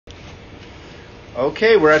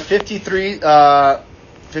Okay, we're at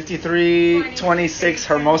 5326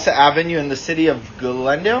 Hermosa Avenue in the city of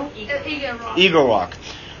Glendale? Eagle Rock.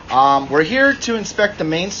 We're here to inspect the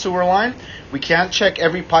main sewer line. We can't check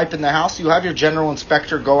every pipe in the house. You have your general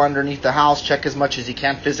inspector go underneath the house, check as much as he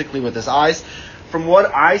can physically with his eyes. From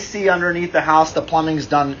what I see underneath the house, the plumbing's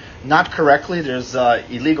done not correctly. There's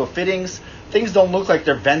illegal fittings. Things don't look like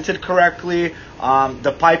they're vented correctly.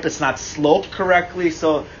 The pipe is not sloped correctly.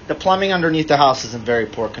 So the plumbing underneath the house is in very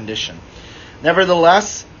poor condition.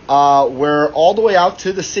 Nevertheless, we're all the way out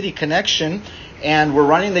to the city connection, and we're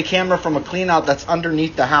running the camera from a clean out that's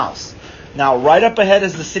underneath the house. Now, right up ahead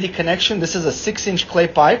is the city connection. This is a 6-inch clay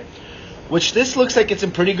pipe, which this looks like it's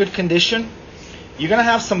in pretty good condition. You're going to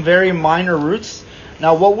have some very minor roots.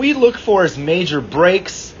 Now, what we look for is major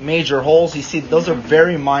breaks, major holes. You see, those are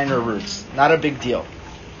very minor roots. Not a big deal.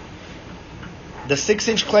 The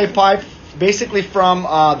 6-inch clay pipe, basically from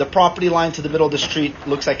the property line to the middle of the street,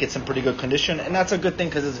 looks like it's in pretty good condition. And that's a good thing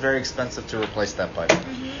because it's very expensive to replace that pipe.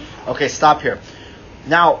 Okay, stop here.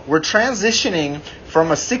 Now, we're transitioning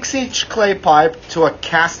from a 6-inch clay pipe to a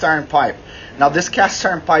cast iron pipe. Now, this cast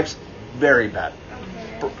iron pipe's very bad.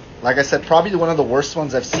 Like I said, probably one of the worst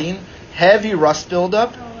ones I've seen. Heavy rust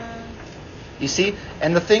buildup. You see?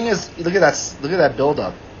 And the thing is, look at that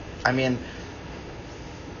buildup. I mean,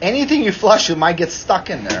 anything you flush, it might get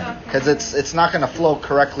stuck in there because it's not going to flow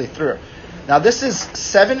correctly through. Now, this is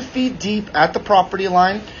 7 feet deep at the property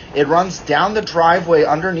line. It runs down the driveway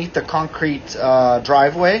underneath the concrete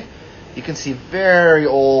driveway. You can see very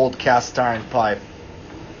old cast iron pipe.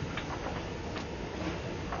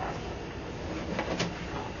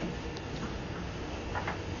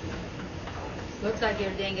 Looks like you're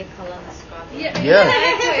doing a colonoscopy. Yeah,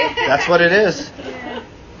 that's what it is.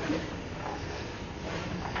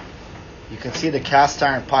 You can see the cast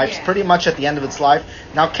iron pipes pretty much at the end of its life.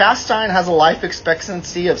 Now, cast iron has a life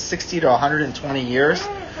expectancy of 60 to 120 years.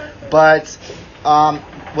 But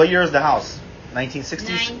what year is the house?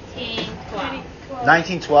 1960s? 1912.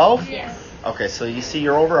 1912? Yes. Okay, so you see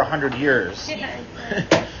you're over 100 years.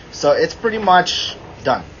 So it's pretty much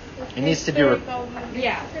done. It needs to be...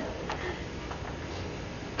 Yeah.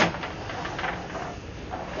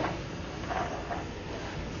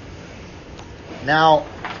 Now,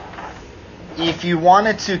 if you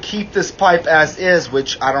wanted to keep this pipe as is,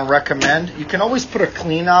 which I don't recommend, you can always put a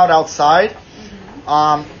clean out outside.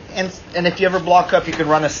 And if you ever block up, you can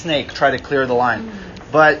run a snake, try to clear the line.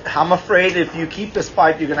 But I'm afraid if you keep this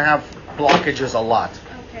pipe, you're going to have blockages a lot.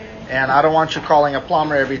 And I don't want you calling a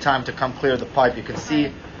plumber every time to come clear the pipe. You can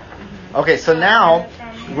see. Okay, so now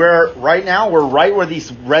we're right where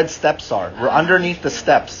these red steps are. We're underneath the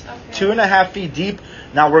steps, 2.5 feet deep.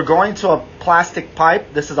 Now we're going to a plastic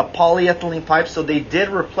pipe. This is a polyethylene pipe, so they did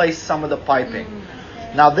replace some of the piping.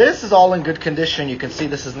 Now this is all in good condition. You can see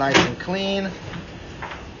this is nice and clean.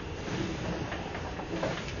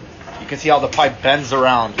 You can see how the pipe bends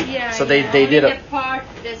around. Yeah. So they did a part.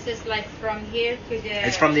 This is like from here to the.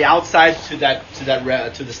 It's from the outside to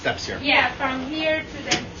the steps here. Yeah, from here to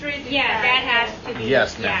the street. Yeah, that has to be.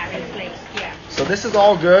 Yes, ma'am. Yeah, replaced. Yeah. So this is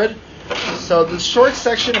all good. So the short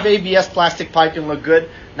section of ABS plastic piping look good.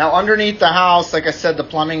 Now underneath the house, like I said, the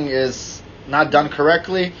plumbing is not done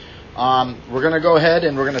correctly. We're going to go ahead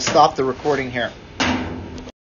and we're going to stop the recording here.